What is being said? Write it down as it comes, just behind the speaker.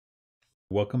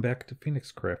Welcome back to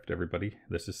FenixCraft, everybody.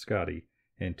 This is Scotty,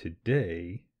 and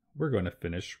today we're going to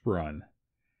finish Run.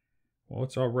 Well,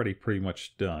 it's already pretty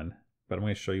much done, but I'm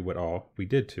going to show you what all we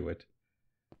did to it.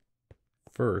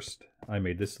 First, I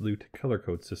made this loot color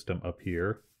code system up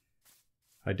here.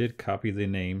 I did copy the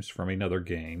names from another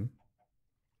game,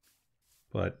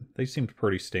 but they seemed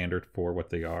pretty standard for what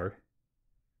they are.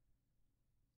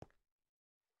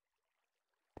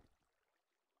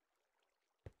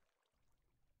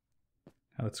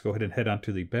 Now let's go ahead and head on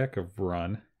to the back of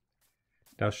Run.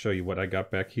 I'll show you what I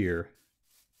got back here.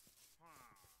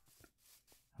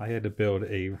 I had to build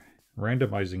a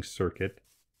randomizing circuit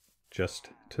just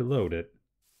to load it,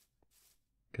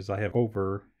 because I have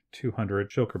over 200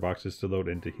 shulker boxes to load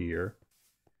into here,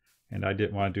 and I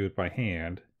didn't want to do it by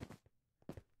hand.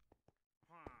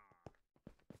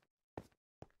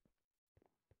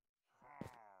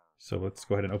 So let's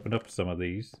go ahead and open up some of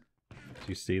these. As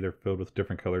you see, they're filled with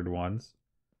different colored ones.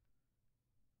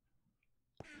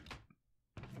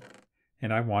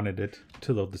 And I wanted it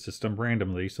to load the system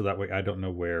randomly, so that way I don't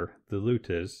know where the loot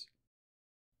is.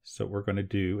 So what we're going to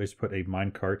do is put a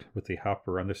minecart with a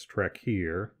hopper on this track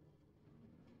here.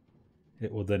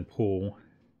 It will then pull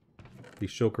the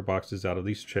shulker boxes out of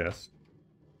these chests,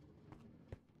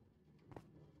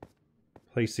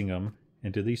 placing them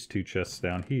into these two chests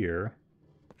down here.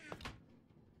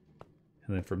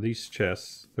 And then from these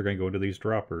chests, they're going to go into these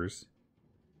droppers.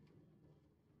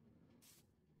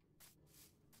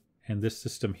 And this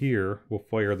system here will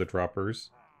fire the droppers.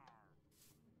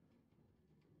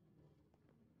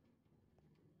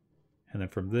 And then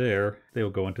from there, they will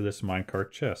go into this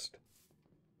minecart chest.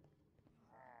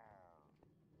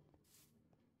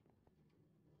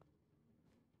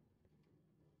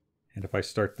 And if I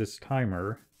start this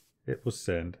timer, it will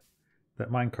send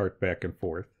that minecart back and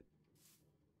forth.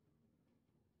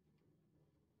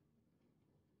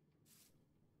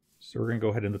 So we're going to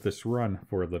go ahead and let this run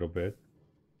for a little bit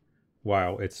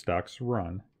while it stocks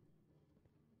Run.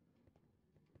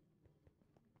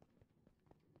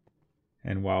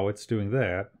 And while it's doing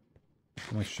that,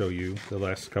 I'm going to show you the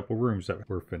last couple rooms that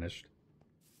were finished.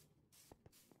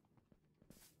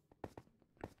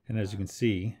 And as you can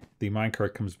see, the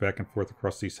minecart comes back and forth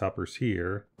across these hoppers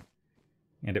here,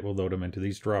 and it will load them into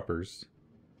these droppers.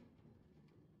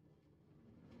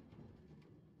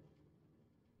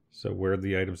 So where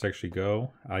the items actually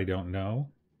go, I don't know.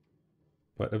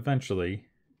 But eventually,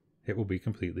 it will be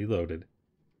completely loaded.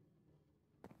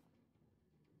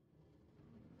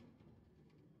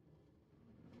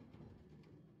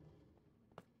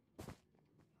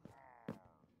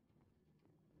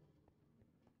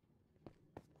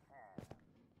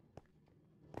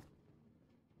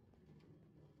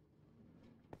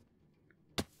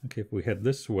 Okay, if we head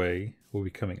this way, we'll be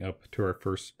coming up to our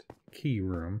first key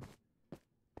room.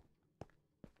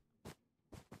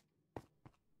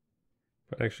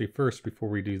 But actually first, before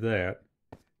we do that,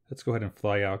 let's go ahead and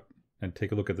fly out and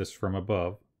take a look at this from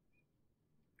above,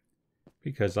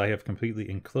 because I have completely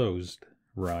enclosed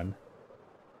Run.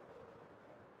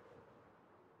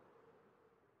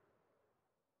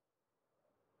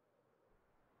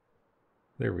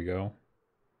 There we go.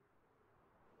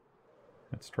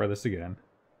 Let's try this again.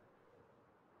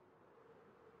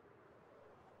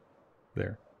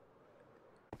 There.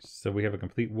 So we have a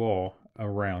complete wall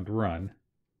around Run.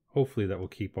 Hopefully that will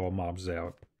keep all mobs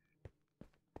out.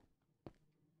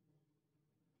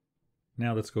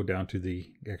 Now let's go down to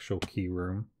the actual key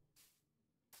room.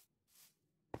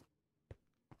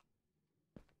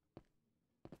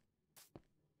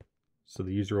 So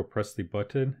the user will press the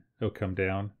button, it'll come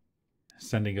down,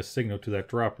 sending a signal to that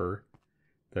dropper.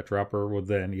 That dropper will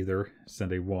then either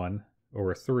send a 1 or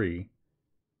a 3.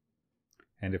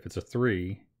 And if it's a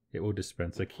 3, it will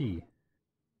dispense a key.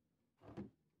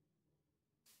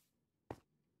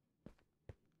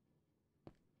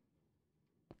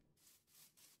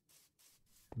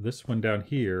 This one down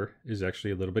here is actually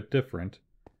a little bit different,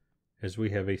 as we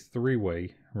have a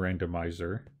 3-way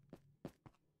randomizer.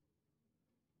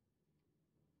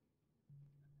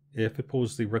 If it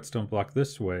pulls the redstone block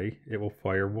this way, it will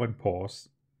fire 1 pulse.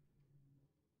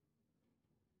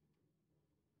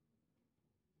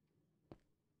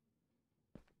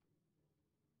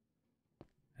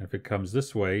 And if it comes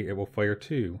this way, it will fire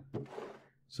 2.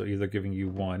 So either giving you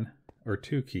 1 or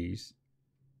 2 keys.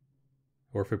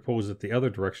 Or if it pulls it the other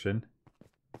direction,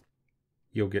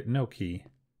 you'll get no key.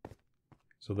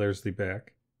 So there's the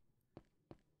back.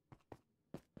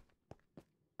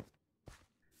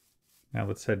 Now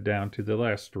let's head down to the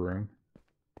last room.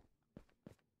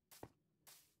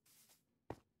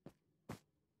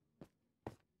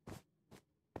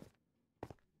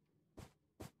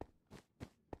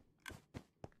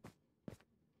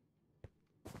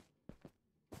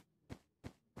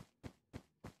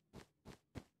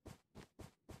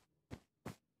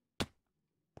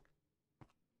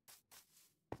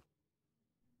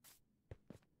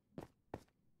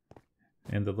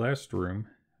 In the last room,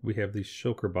 we have the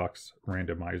shulker box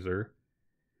randomizer,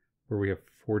 where we have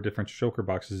 4 different shulker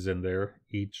boxes in there,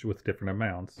 each with different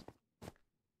amounts.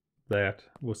 That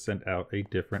will send out a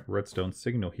different redstone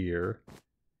signal here,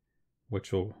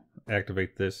 which will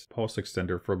activate this pulse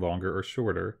extender for longer or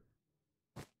shorter.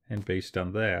 And based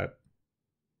on that,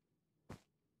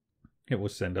 it will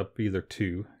send up either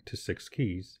 2 to 6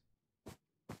 keys.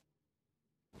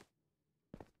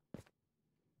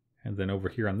 And then over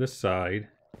here on this side,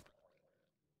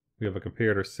 we have a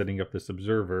comparator setting up this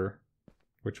observer,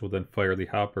 which will then fire the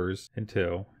hoppers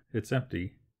until it's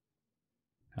empty.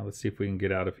 Now let's see if we can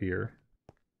get out of here.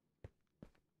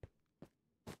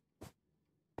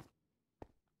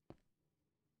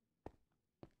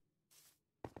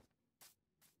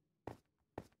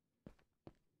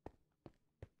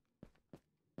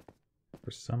 For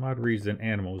some odd reason,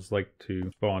 animals like to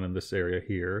spawn in this area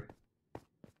here.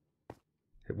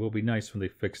 It will be nice when they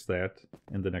fix that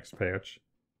in the next patch.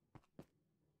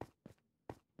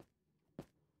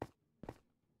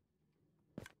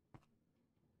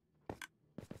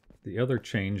 The other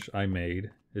change I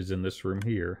made is in this room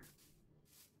here.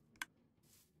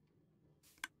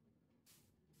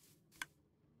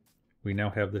 We now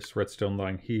have this redstone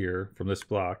line here from this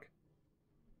block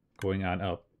going on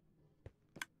up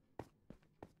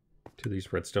to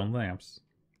these redstone lamps.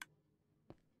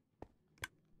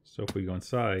 So if we go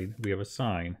inside, we have a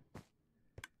sign.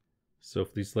 So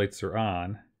if these lights are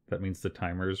on, that means the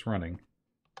timer is running.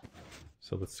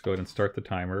 So let's go ahead and start the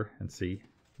timer and see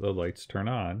the lights turn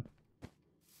on.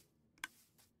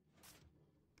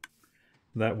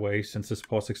 That way, since this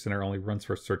pulse extender only runs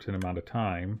for a certain amount of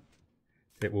time,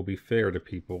 it will be fair to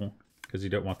people, because you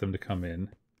don't want them to come in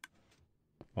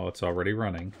while it's already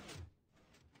running.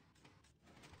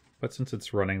 But since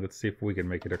it's running, let's see if we can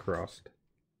make it across.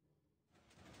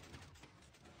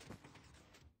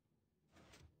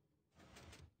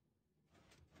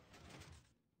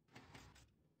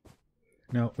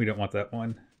 No, we don't want that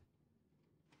one.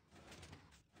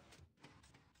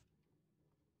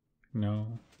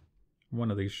 No. One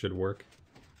of these should work.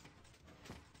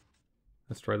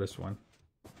 Let's try this one.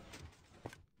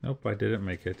 Nope, I didn't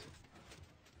make it.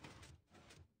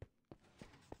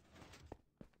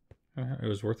 It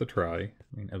was worth a try. I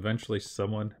mean, eventually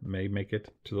someone may make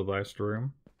it to the last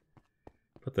room.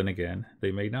 But then again,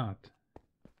 they may not.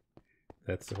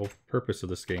 That's the whole purpose of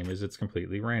this game, is it's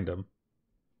completely random.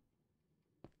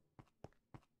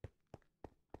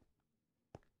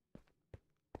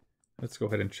 Let's go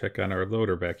ahead and check on our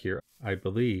loader back here. I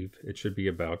believe it should be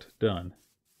about done.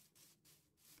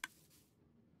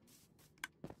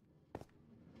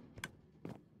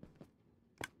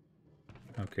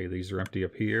 Okay, these are empty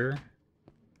up here.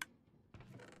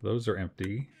 Those are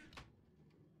empty.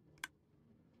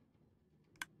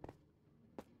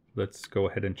 Let's go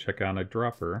ahead and check on a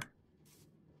dropper.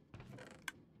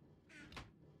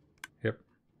 Yep,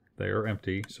 they are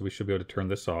empty, so we should be able to turn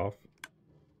this off.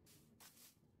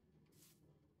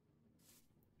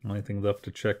 Only thing left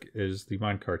to check is the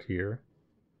minecart here.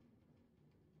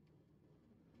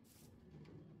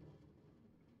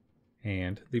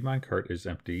 And the minecart is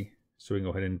empty, so we can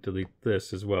go ahead and delete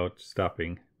this as well,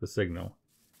 stopping the signal.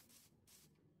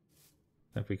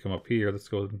 If we come up here, let's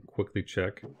go and quickly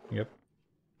check. Yep,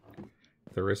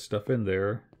 there is stuff in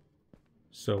there.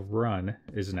 So run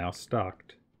is now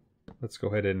stocked. Let's go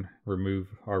ahead and remove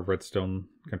our redstone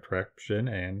contraption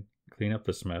and clean up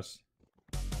this mess.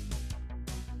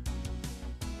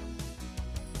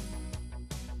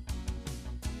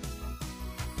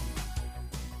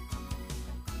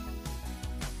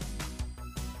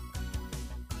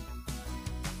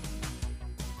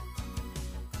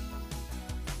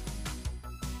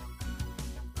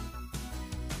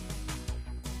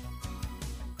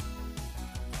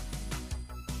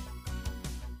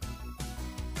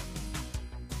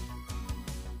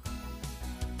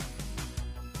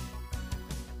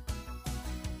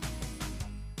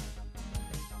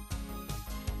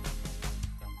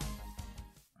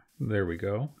 There we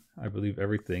go. I believe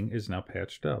everything is now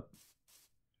patched up.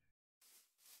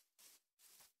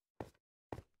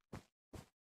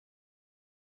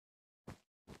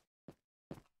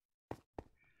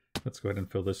 Let's go ahead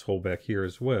and fill this hole back here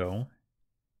as well.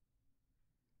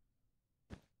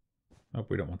 Oh,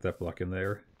 we don't want that block in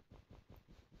there.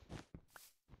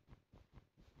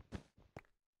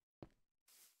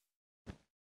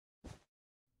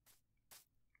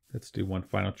 Let's do one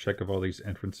final check of all these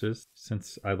entrances,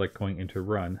 since I like going into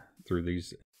run through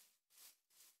these.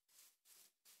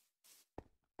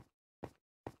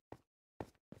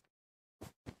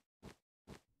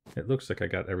 It looks like I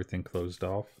got everything closed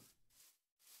off.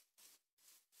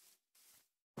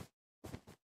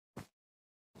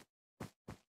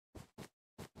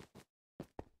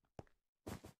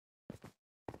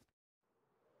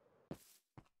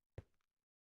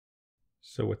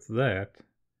 So with that,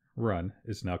 run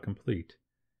is now complete.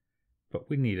 But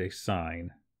we need a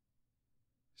sign.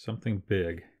 Something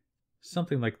big.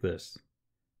 Something like this.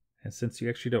 And since you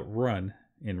actually don't run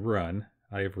in run,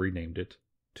 I have renamed it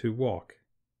to walk.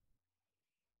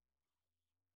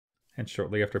 And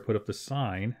shortly after I put up the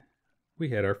sign,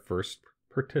 we had our first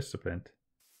participant.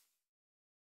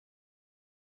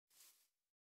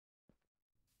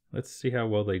 Let's see how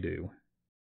well they do.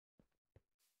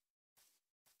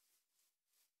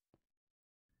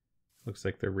 Looks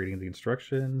like they're reading the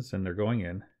instructions and they're going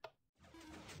in.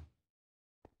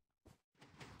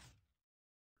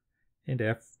 And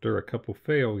after a couple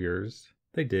failures,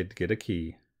 they did get a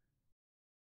key.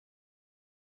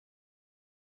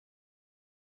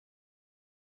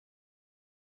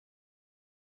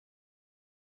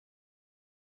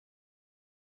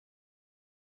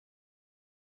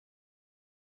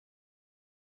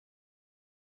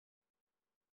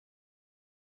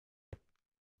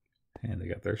 And they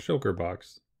got their shulker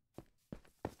box.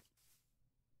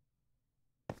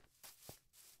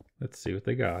 Let's see what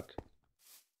they got.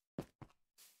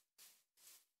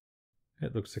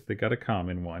 It looks like they got a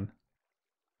common one.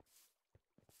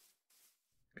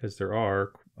 Because there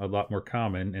are a lot more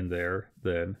common in there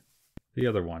than the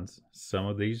other ones. Some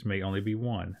of these may only be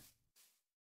one.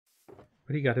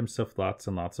 But he got himself lots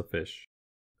and lots of fish.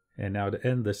 And now to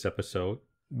end this episode,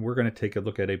 we're going to take a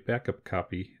look at a backup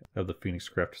copy of the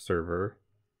FenixCraft server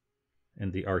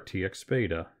in the RTX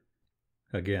Beta.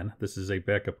 Again, this is a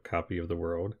backup copy of the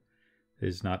world. It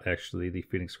is not actually the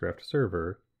FenixCraft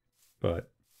server,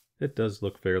 but it does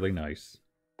look fairly nice.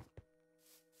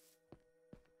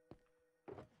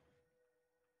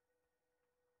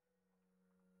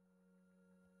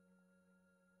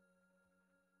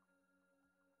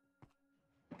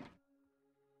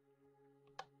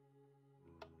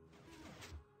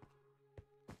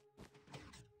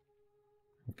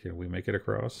 Can we make it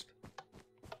across?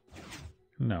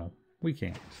 No, we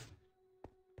can't.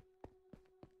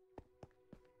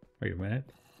 Wait a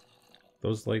minute.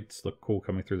 Those lights look cool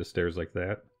coming through the stairs like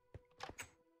that.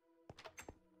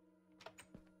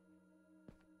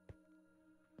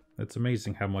 It's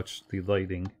amazing how much the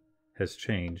lighting has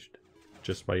changed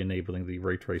just by enabling the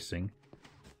ray tracing.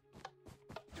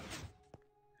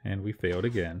 And we failed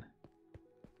again.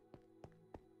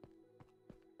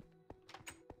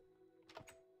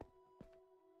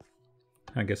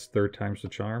 I guess third time's the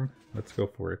charm. Let's go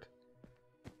for it.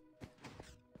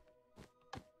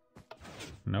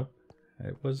 Nope,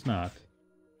 it was not.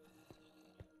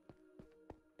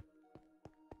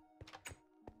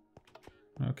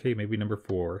 Okay, maybe number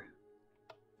 4.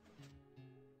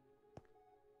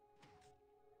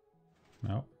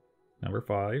 No, number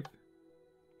 5.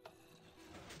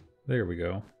 There we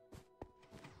go.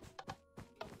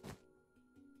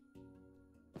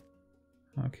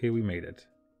 Okay, we made it.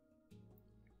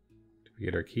 Do we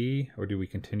get our key, or do we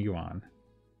continue on?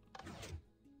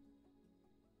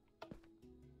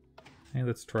 And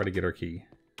let's try to get our key.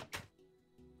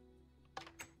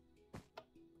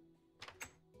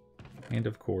 And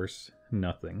of course,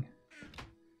 nothing.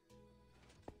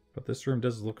 But this room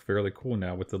does look fairly cool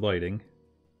now with the lighting.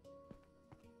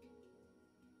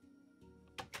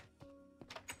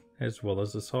 As well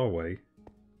as this hallway.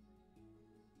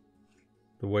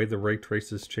 The way the ray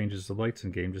traces changes the lights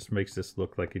in game just makes this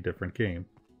look like a different game.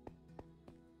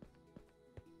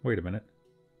 Wait a minute.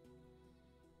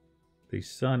 The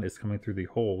sun is coming through the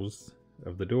holes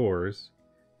of the doors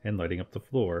and lighting up the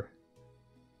floor.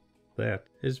 That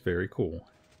is very cool.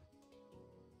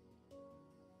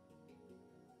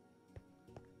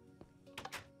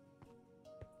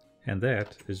 And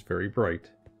that is very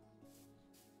bright.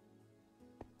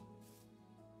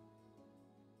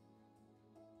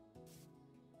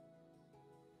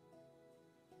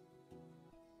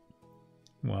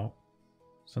 Well,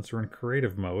 since we're in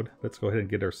creative mode, let's go ahead and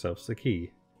get ourselves the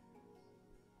key.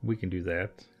 We can do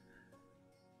that.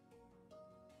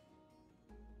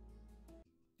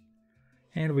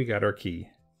 And we got our key.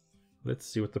 Let's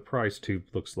see what the prize tube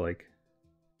looks like.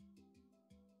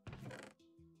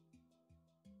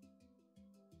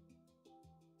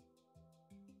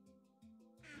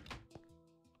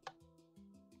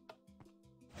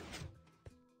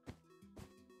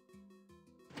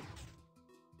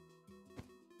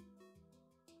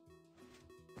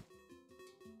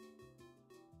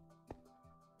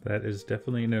 That is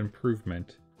definitely an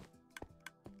improvement.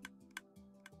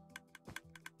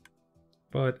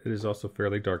 But it is also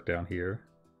fairly dark down here.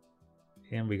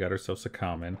 And we got ourselves a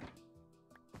common.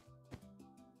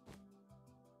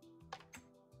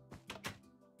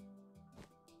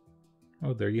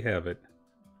 Oh, there you have it.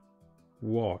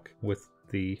 walk with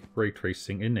the ray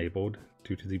tracing enabled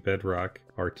due to the Bedrock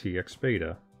RTX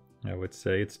Beta. I would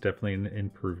say it's definitely an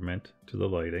improvement to the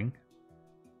lighting.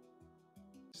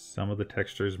 Some of the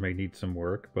textures may need some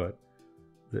work, but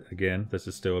again, this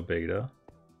is still a beta.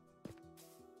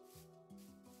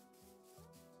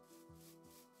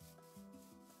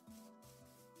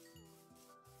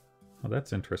 Well,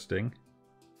 that's interesting.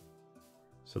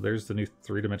 So there's the new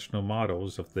three-dimensional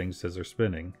models of things as they're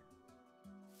spinning.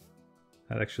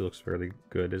 That actually looks fairly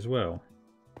good as well.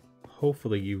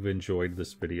 Hopefully you've enjoyed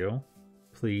this video.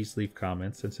 Please leave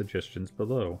comments and suggestions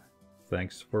below.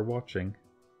 Thanks for watching.